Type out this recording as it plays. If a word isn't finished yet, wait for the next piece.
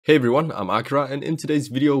Hey everyone, I'm Akira, and in today's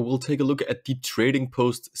video we'll take a look at the trading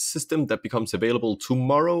post system that becomes available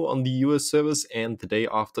tomorrow on the US servers and the day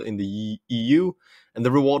after in the EU, and the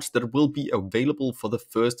rewards that will be available for the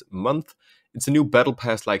first month. It's a new battle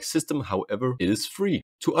pass-like system, however, it is free.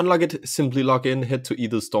 To unlock it, simply log in, head to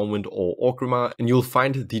either Stormwind or Orgrimmar, and you'll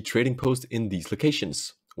find the trading post in these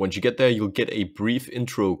locations. Once you get there, you'll get a brief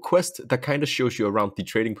intro quest that kind of shows you around the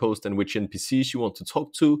trading post and which NPCs you want to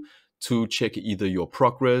talk to check either your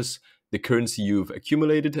progress, the currency you've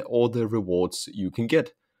accumulated, or the rewards you can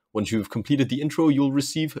get. Once you've completed the intro, you'll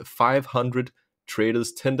receive 500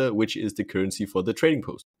 Traders Tender, which is the currency for the trading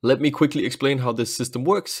post. Let me quickly explain how this system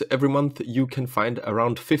works. Every month you can find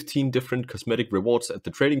around 15 different cosmetic rewards at the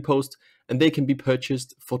trading post, and they can be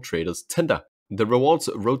purchased for Traders Tender. The rewards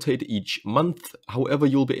rotate each month, however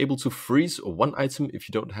you'll be able to freeze one item if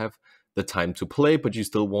you don't have the time to play, but you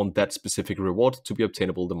still want that specific reward to be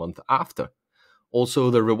obtainable the month after.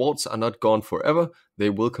 Also, the rewards are not gone forever, they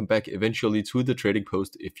will come back eventually to the trading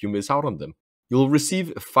post if you miss out on them. You'll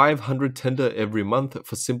receive 500 tender every month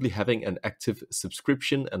for simply having an active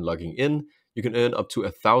subscription and logging in. You can earn up to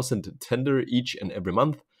 1,000 tender each and every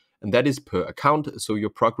month, and that is per account, so your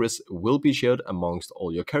progress will be shared amongst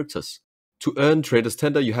all your characters. To earn Traders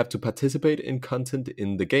Tender, you have to participate in content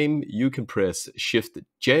in the game. You can press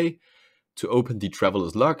Shift-J to open the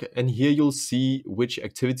Traveler's Log, and here you'll see which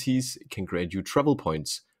activities can grant you travel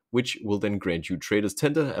points, which will then grant you Traders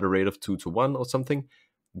Tender at a rate of 2 to 1 or something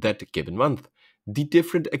that given month. The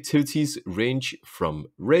different activities range from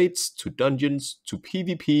raids to dungeons to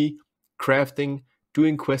PvP, crafting,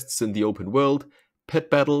 doing quests in the open world, pet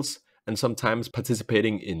battles, and sometimes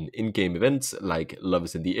participating in in-game events like Love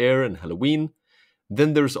is in the Air and Halloween.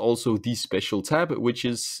 Then there's also the special tab, which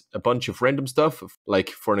is a bunch of random stuff, like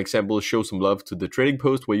for an example, show some love to the trading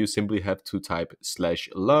post, where you simply have to type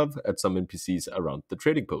 /love at some NPCs around the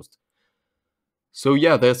trading post. So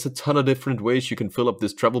yeah, there's a ton of different ways you can fill up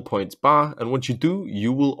this travel points bar, and once you do,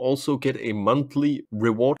 you will also get a monthly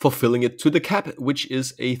reward for filling it to the cap, which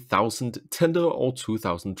is 1,000 tender or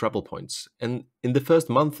 2,000 travel points. And in the first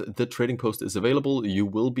month the trading post is available, you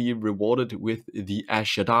will be rewarded with the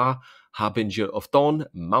Ash'adar Harbinger of Dawn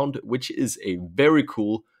mount, which is a very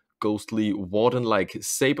cool ghostly warden-like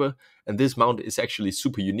saber, and this mount is actually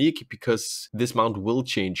super unique because this mount will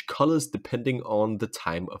change colors depending on the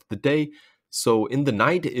time of the day. So in the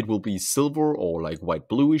night it will be silver or like white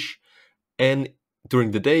bluish, and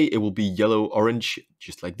during the day it will be yellow orange,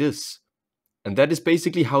 just like this. And that is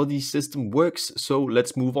basically how the system works. So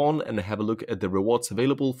let's move on and have a look at the rewards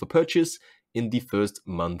available for purchase in the first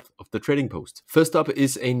month of the trading post. First up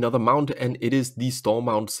is another mount, and it is the Storm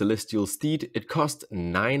Mount Celestial Steed. It costs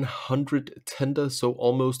 900 tender, so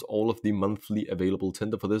almost all of the monthly available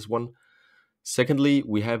tender for this one. Secondly,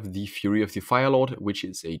 we have the Fury of the Firelord, which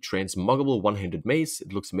is a transmoggable one-handed mace.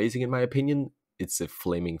 It looks amazing in my opinion. It's a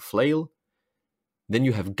flaming flail. Then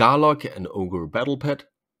you have Garlock, an ogre battle pet.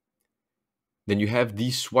 Then you have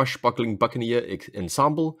the Swashbuckling Buccaneer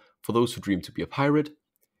ensemble, for those who dream to be a pirate.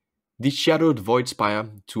 The Shadowed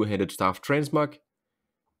Voidspire, two-handed staff transmog.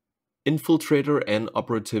 Infiltrator and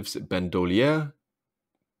Operatives Bandolier,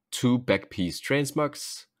 two backpiece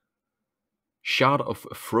transmogs. Shard of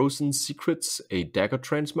Frozen Secrets, a dagger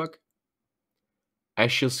transmog.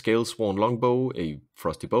 Asher's Scalesworn Longbow, a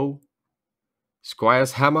frosty bow.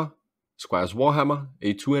 Squire's Hammer, Squire's Warhammer,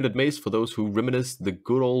 a two-handed mace for those who reminisce the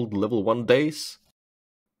good old level 1 days.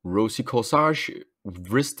 Rosy Corsage,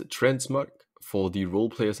 wrist transmog for the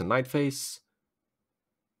roleplayers and night phase.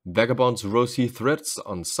 Vagabond's Rosy Threads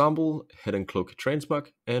Ensemble, head and cloak transmog.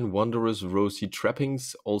 And Wanderer's Rosy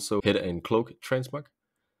Trappings, also head and cloak transmog.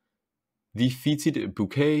 The Fetid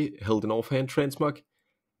Bouquet, held in offhand transmog.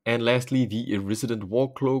 And lastly, the Irresident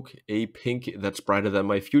War Cloak, a pink that's brighter than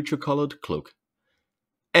my future colored cloak.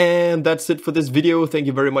 And that's it for this video. Thank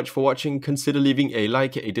you very much for watching. Consider leaving a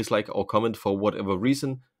like, a dislike, or comment for whatever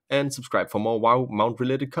reason, and subscribe for more WoW mount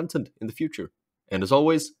related content in the future. And as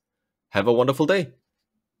always, have a wonderful day.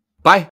 Bye!